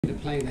To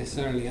play this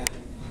earlier.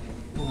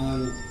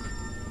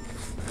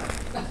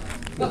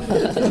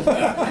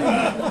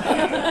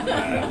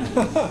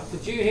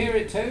 Did you hear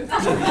it too?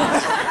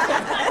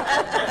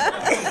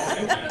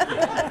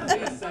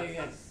 Please say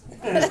yes.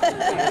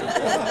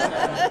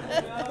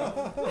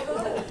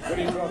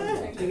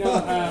 You know,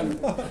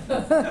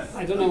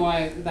 I don't know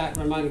why that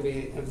reminded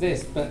me of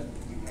this, but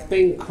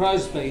Bing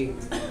Crosby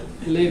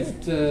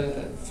lived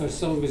for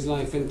some of his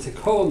life in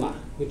Tacoma,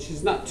 which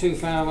is not too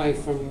far away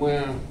from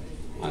where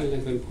I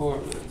live in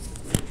Portland.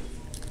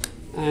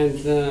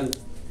 And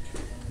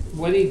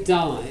when he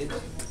died,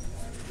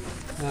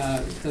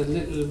 the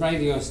little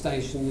radio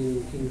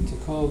station in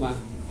Tacoma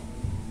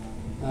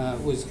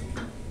was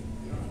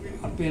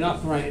being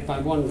operated by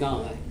one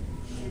guy.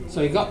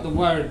 So he got the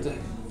word that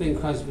Bing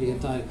Crosby had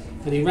died,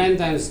 and he ran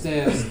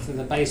downstairs to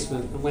the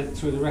basement and went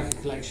through the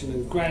record collection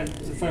and grabbed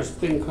the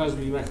first Bing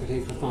Crosby record he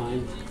could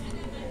find.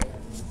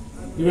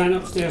 He ran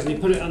upstairs and he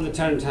put it on the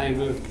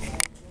turntable,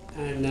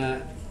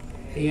 and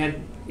he had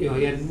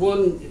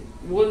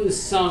one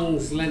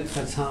song's length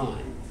of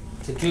time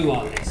to do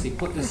all this. He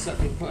put a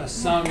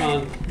song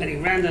on, then he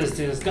ran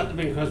downstairs, got the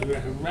Bing Crosby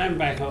record, ran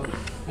back up,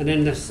 and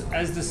then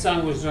as the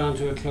song was drawn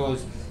to a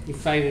close, he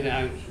faded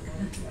out,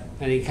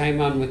 and he came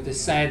on with the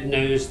sad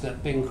news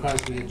that Bing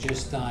Crosby had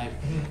just died,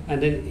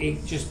 and then he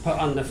just put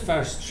on the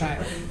first track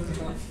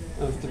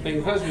of the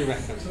Bing Crosby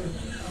record,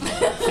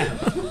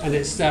 and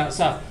it starts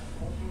off,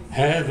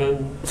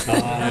 "Heaven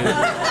time."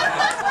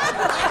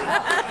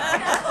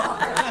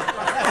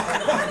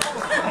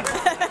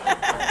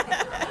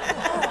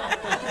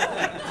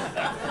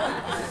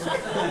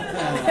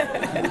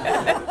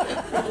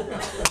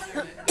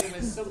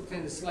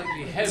 Something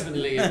slightly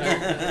heavenly about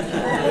that.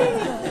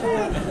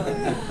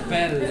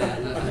 Better than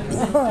that.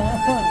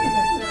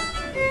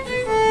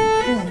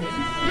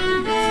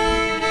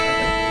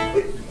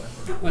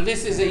 Well,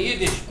 this is a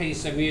Yiddish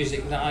piece of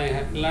music that I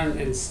have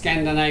learned in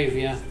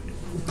Scandinavia,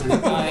 and a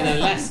guy in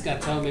Alaska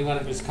told me what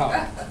it was called.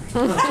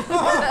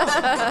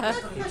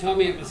 He told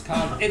me it was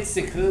called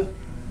Itzikel,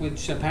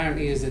 which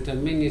apparently is a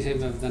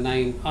diminutive of the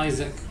name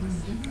Isaac,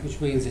 which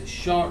means it's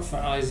short for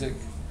Isaac,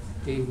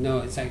 even though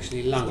it's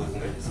actually longer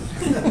than Isaac.